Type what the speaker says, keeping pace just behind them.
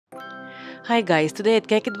Hi guys, today at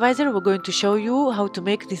Cake Advisor we're going to show you how to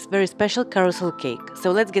make this very special carousel cake.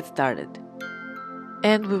 So let's get started.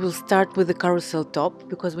 And we will start with the carousel top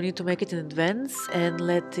because we need to make it in advance and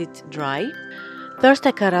let it dry. First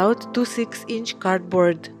I cut out two 6-inch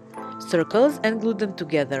cardboard circles and glued them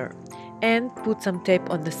together and put some tape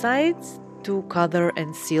on the sides to cover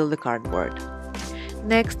and seal the cardboard.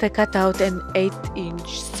 Next I cut out an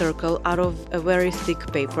 8-inch circle out of a very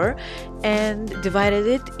thick paper and divided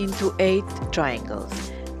it into 8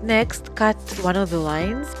 triangles. Next cut one of the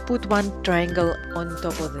lines, put one triangle on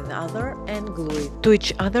top of the other and glue it to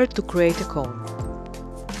each other to create a cone.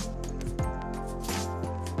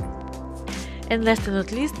 And last but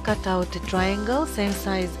not least, cut out a triangle same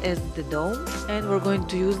size as the dome, and we're going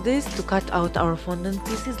to use this to cut out our fondant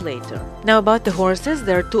pieces later. Now about the horses,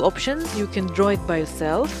 there are two options. You can draw it by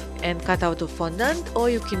yourself and cut out a fondant, or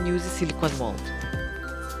you can use a silicone mold.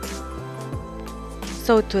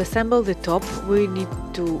 So to assemble the top, we need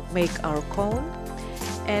to make our cone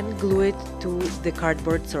and glue it to the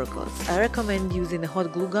cardboard circles. I recommend using a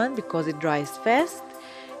hot glue gun because it dries fast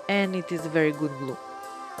and it is a very good glue.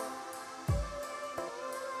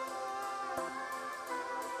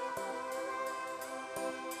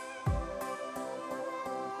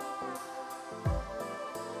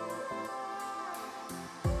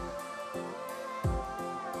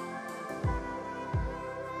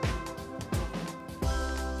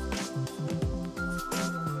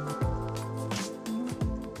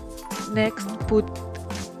 Next, put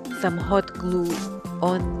some hot glue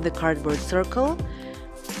on the cardboard circle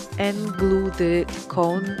and glue the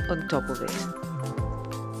cone on top of it.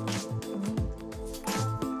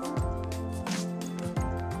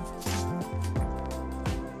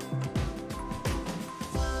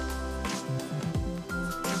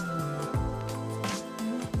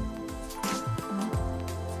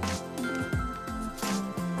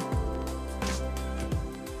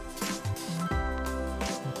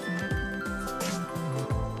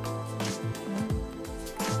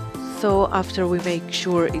 So after we make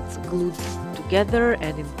sure it's glued together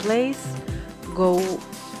and in place, go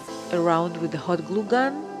around with the hot glue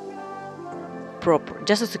gun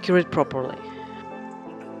just to secure it properly.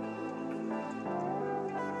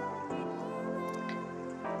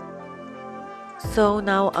 So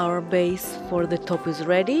now our base for the top is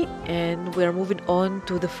ready and we are moving on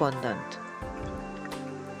to the fondant.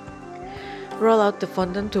 Roll out the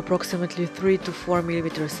fondant to approximately 3 to 4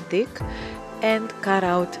 millimeters thick and cut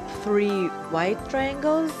out 3 white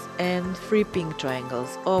triangles and 3 pink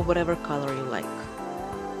triangles, or whatever color you like.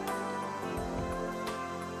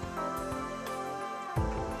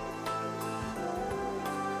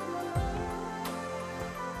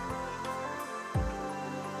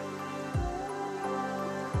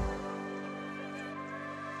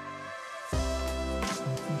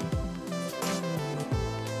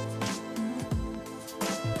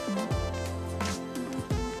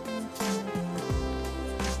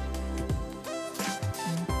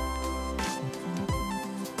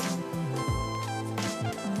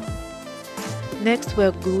 Next we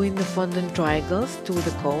are gluing the fondant triangles to the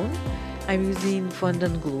cone. I'm using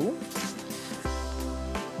fondant glue.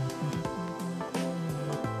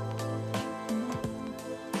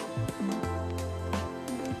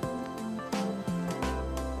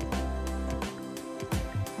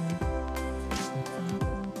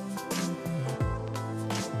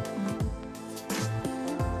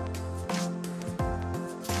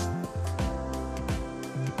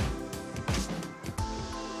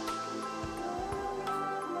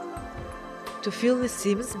 To fill the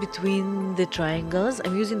seams between the triangles,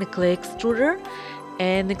 I'm using a clay extruder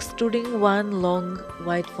and extruding one long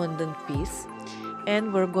white fondant piece,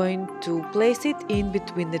 and we're going to place it in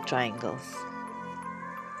between the triangles.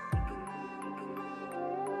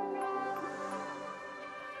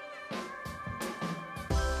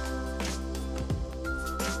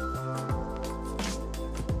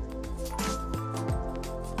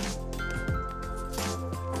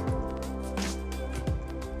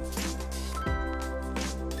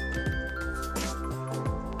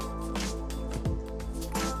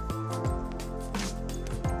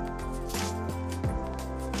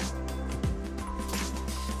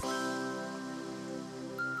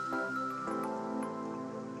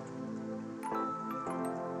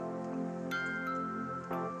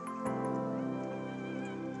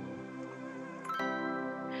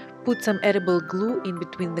 Put some edible glue in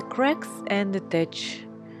between the cracks and attach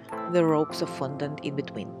the ropes of fondant in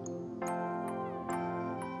between.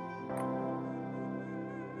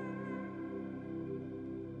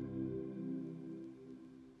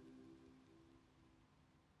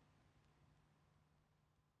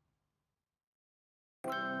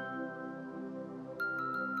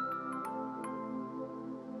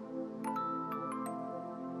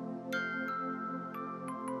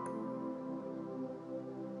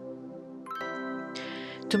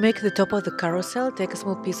 To make the top of the carousel, take a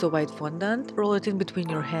small piece of white fondant, roll it in between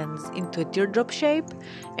your hands into a teardrop shape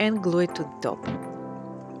and glue it to the top.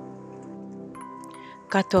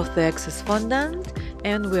 Cut off the excess fondant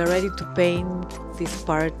and we are ready to paint this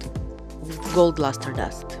part with gold luster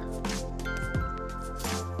dust.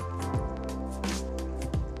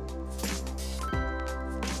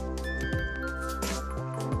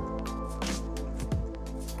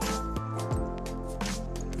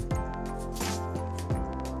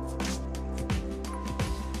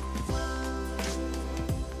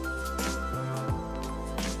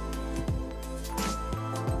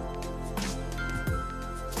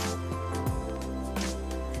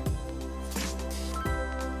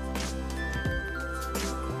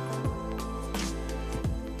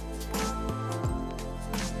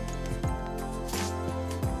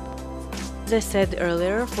 As I said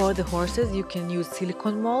earlier, for the horses you can use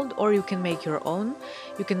silicone mold or you can make your own.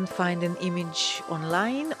 You can find an image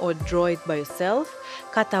online or draw it by yourself.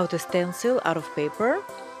 Cut out a stencil out of paper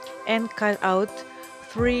and cut out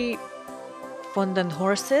 3 fondant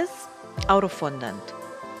horses out of fondant.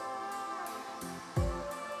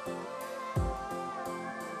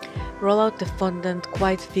 Roll out the fondant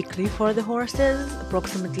quite thickly for the horses,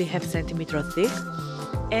 approximately half centimeter thick,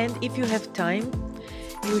 and if you have time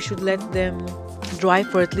you should let them dry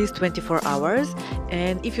for at least 24 hours,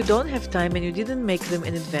 and if you don't have time and you didn't make them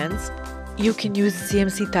in advance, you can use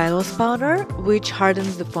CMC Tylose powder, which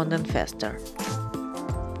hardens the fondant faster.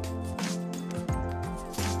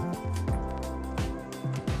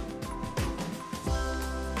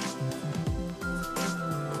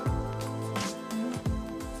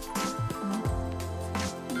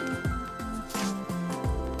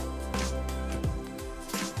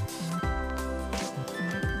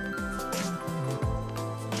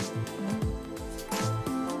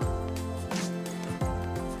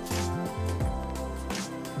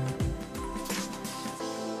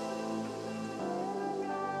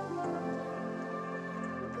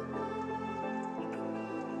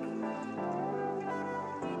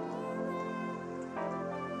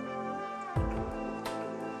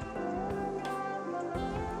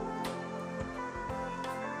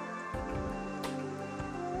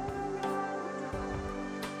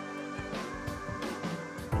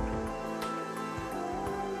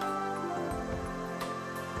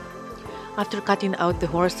 After cutting out the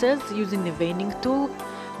horses, using a veining tool,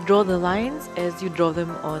 draw the lines as you draw them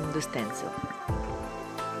on the stencil.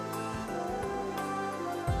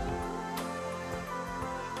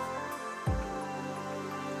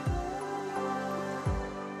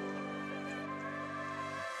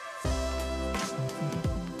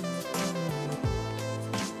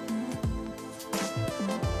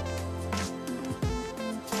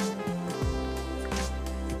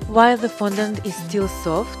 While the fondant is still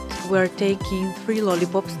soft, we are taking 3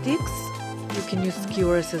 lollipop sticks. You can use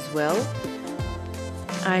skewers as well.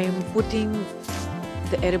 I'm putting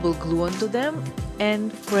the edible glue onto them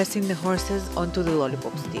and pressing the horses onto the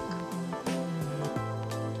lollipop stick.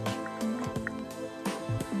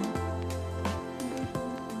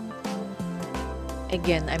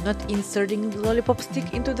 Again, I'm not inserting the lollipop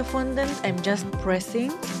stick into the fondant, I'm just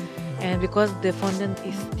pressing, and because the fondant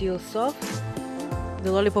is still soft,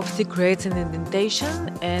 the lollipop stick creates an indentation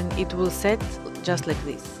and it will set just like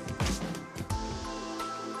this.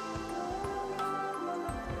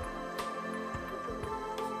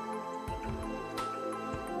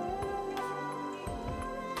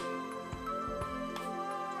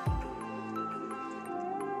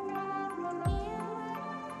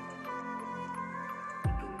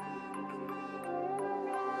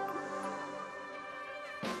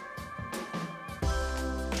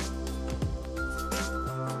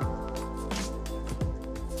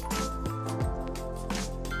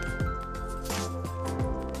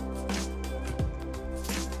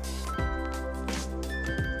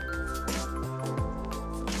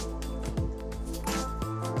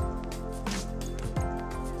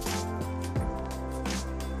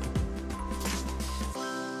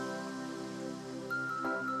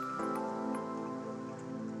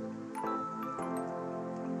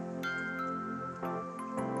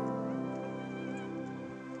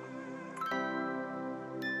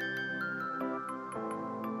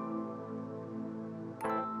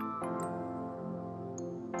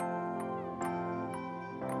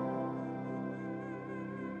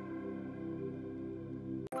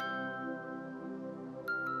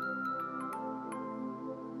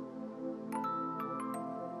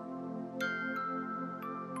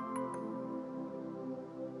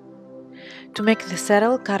 To make the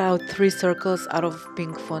saddle, cut out 3 circles out of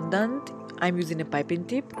pink fondant. I'm using a piping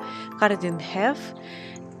tip. Cut it in half,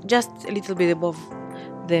 just a little bit above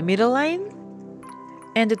the middle line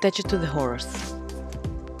and attach it to the horse.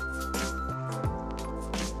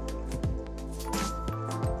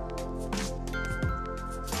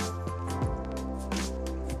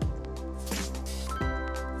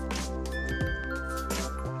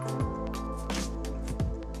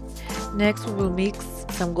 Next, we will mix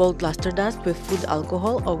some gold luster dust with food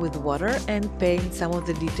alcohol or with water and paint some of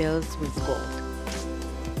the details with gold.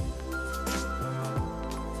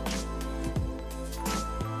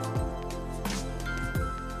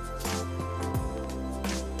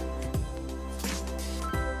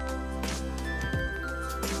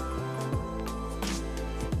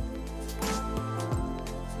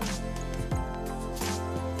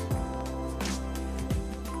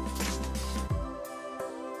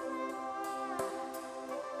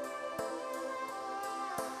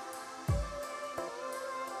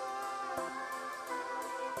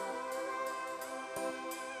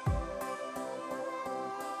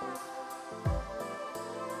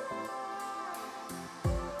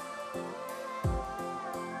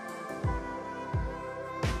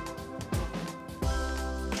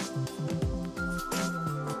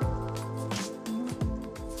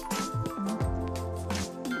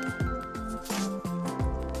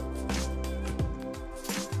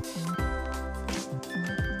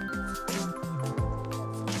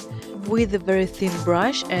 With a very thin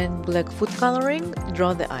brush and black food coloring,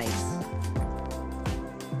 draw the eyes.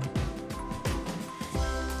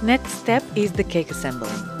 Next step is the cake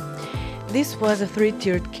assembly. This was a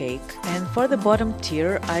 3-tiered cake, and for the bottom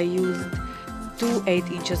tier I used 2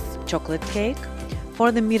 8 inches chocolate cake.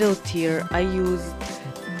 For the middle tier I used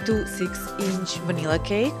 2 6-inch vanilla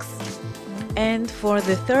cakes, and for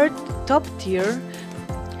the third top tier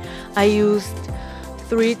I used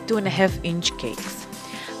 3 2.5-inch cakes.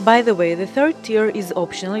 By the way, the third tier is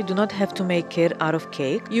optional, you do not have to make it out of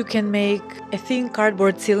cake. You can make a thin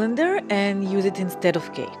cardboard cylinder and use it instead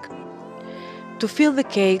of cake. To fill the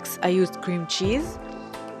cakes, I used cream cheese,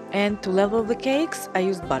 and to level the cakes, I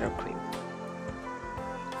used buttercream.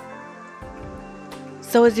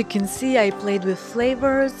 So as you can see, I played with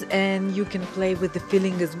flavors, and you can play with the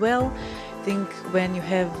filling as well. I think when you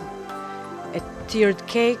have a tiered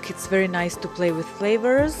cake, it's very nice to play with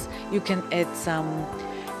flavors. You can add some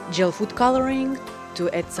gel food coloring to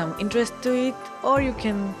add some interest to it, or you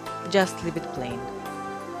can just leave it plain.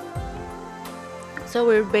 So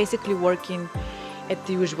we're basically working at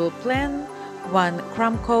the usual plan: 1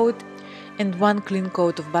 crumb coat and 1 clean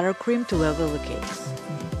coat of buttercream to level the cakes.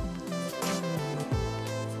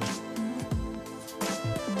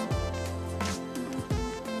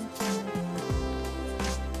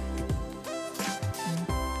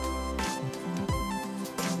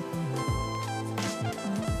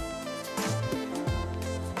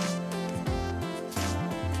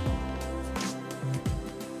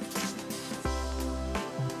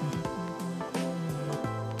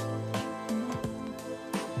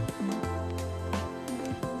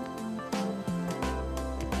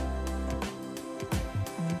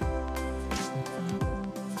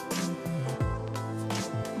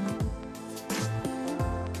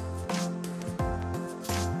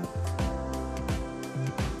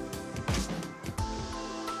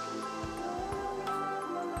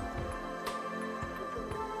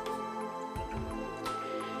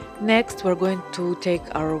 Next, we're going to take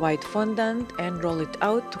our white fondant and roll it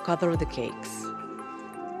out to cover the cakes.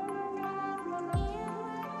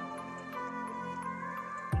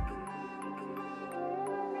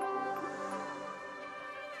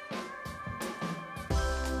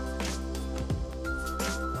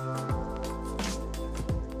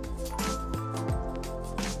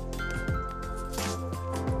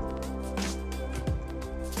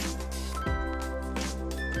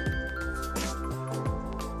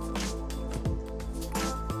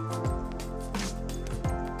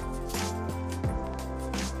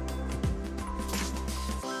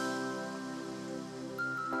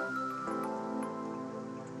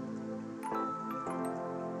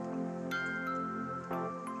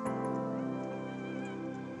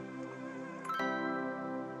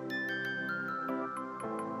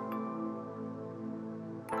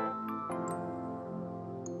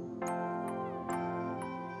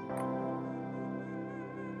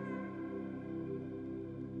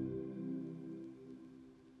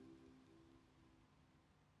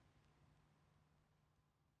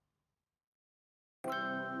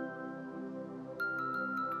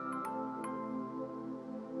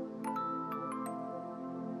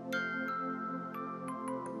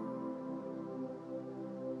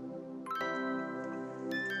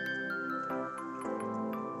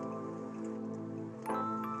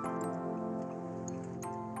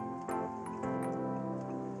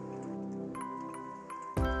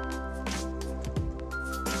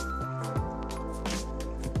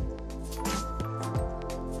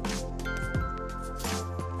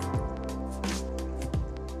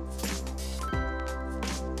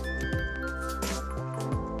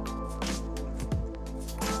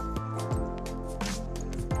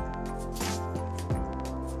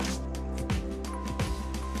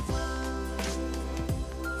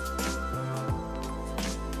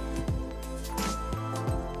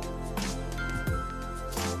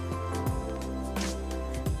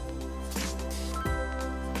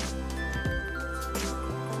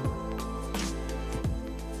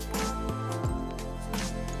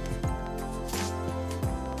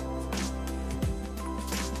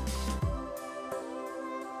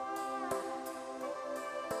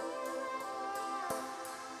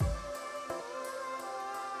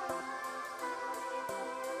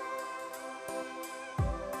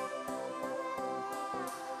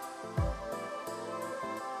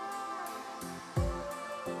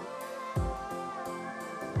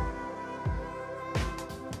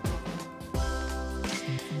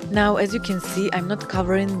 Now, as you can see, I'm not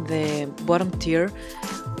covering the bottom tier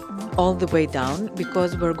all the way down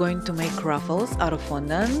because we're going to make ruffles out of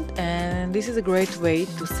fondant, and this is a great way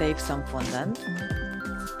to save some fondant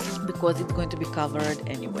because it's going to be covered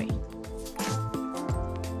anyway.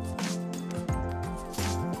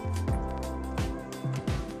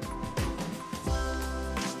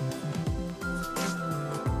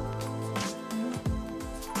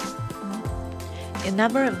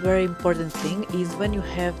 Another very important thing is when you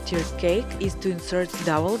have tiered cake is to insert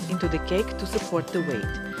dowels into the cake to support the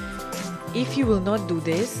weight. If you will not do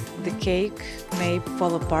this, the cake may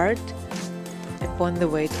fall apart upon the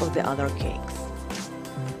weight of the other cakes.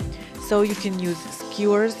 So you can use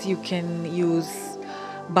skewers, you can use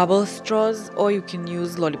bubble straws, or you can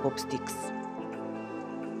use lollipop sticks.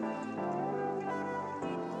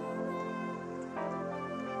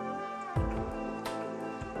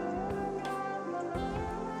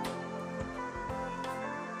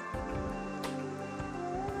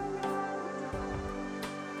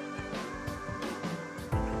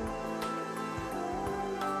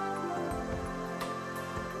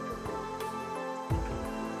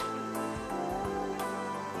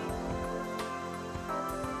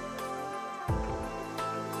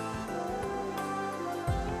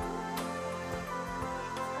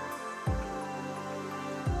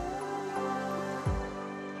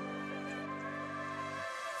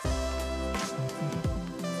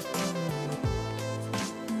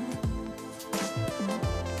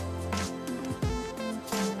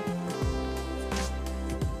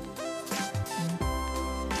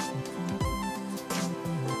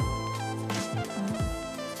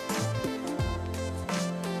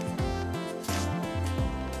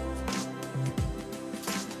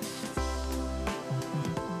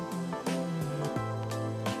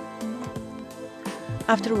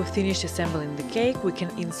 After we finish assembling the cake, we can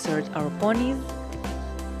insert our ponies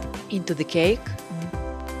into the cake.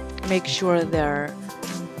 Make sure they're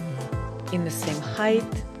in the same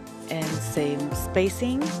height and same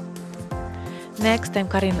spacing. Next, I'm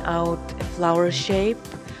cutting out a flower shape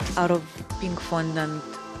out of pink fondant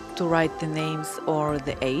to write the names or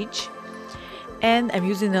the age. And I'm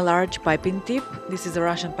using a large piping tip. This is a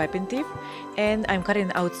Russian piping tip, and I'm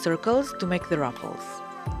cutting out circles to make the ruffles.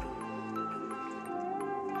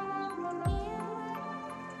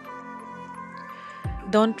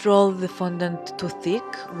 Don't roll the fondant too thick.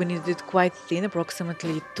 We need it quite thin,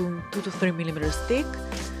 approximately 2 to 3 millimeters thick,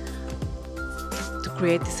 to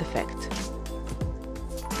create this effect.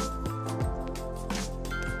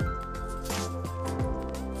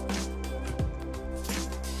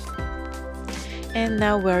 And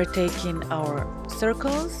now we're taking our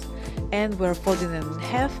circles and we're folding them in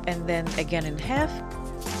half and then again in half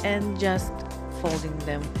and just folding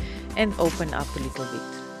them and open up a little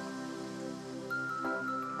bit.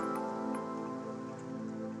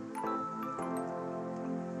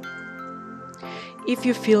 If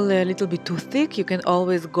you feel a little bit too thick, you can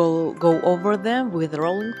always go over them with a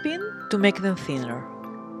rolling pin to make them thinner.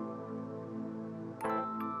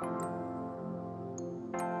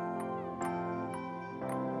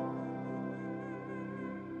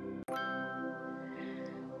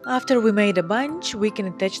 After we made a bunch, we can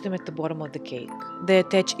attach them at the bottom of the cake. They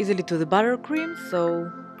attach easily to the buttercream,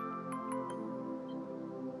 so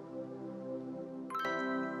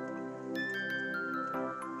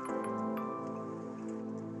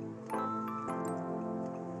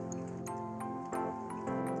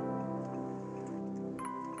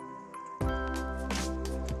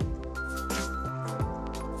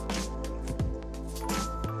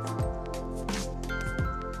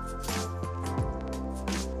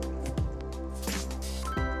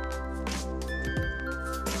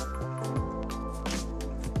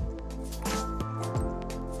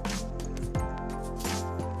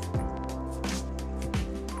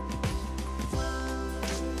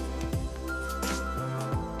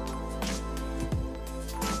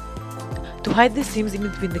to hide the seams in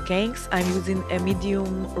between the cakes, I'm using a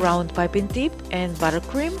medium round piping tip and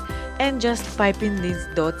buttercream and just piping these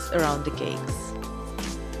dots around the cakes.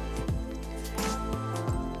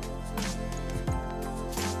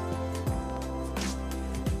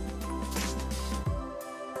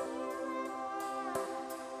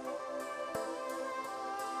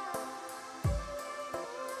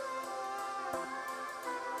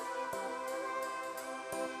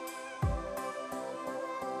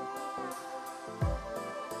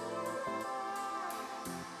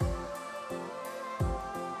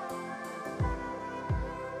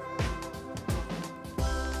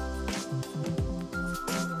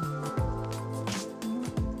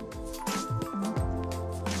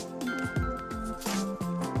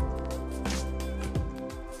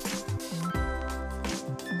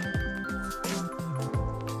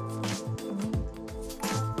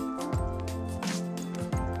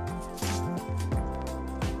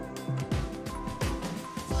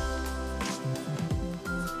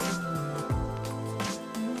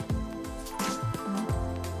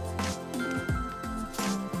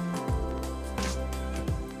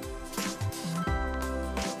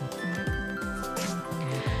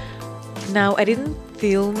 Now, I didn't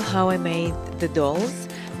film how I made the dolls,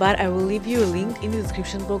 but I will leave you a link in the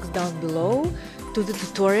description box down below to the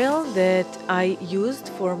tutorial that I used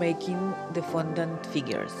for making the fondant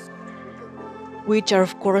figures, which are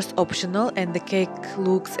of course optional, and the cake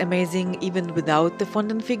looks amazing even without the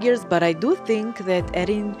fondant figures. But I do think that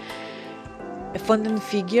adding a fondant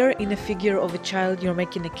figure in a figure of a child you're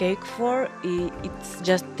making a cake for, it's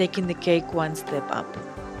just taking the cake one step up.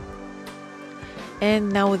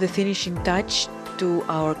 And now the finishing touch to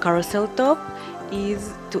our carousel top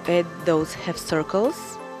is to add those half circles.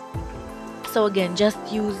 So again, just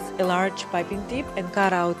use a large piping tip and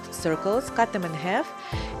cut out circles, cut them in half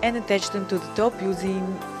and attach them to the top using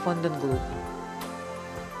fondant glue.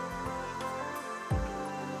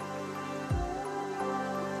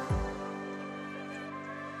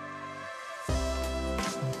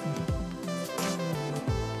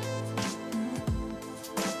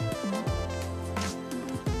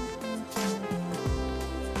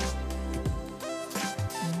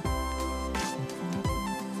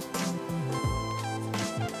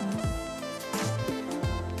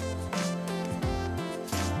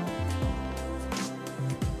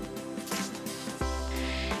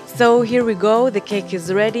 So here we go, the cake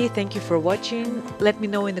is ready. Thank you for watching. Let me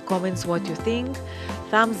know in the comments what you think.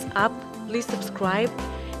 Thumbs up, please subscribe,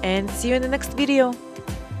 and see you in the next video.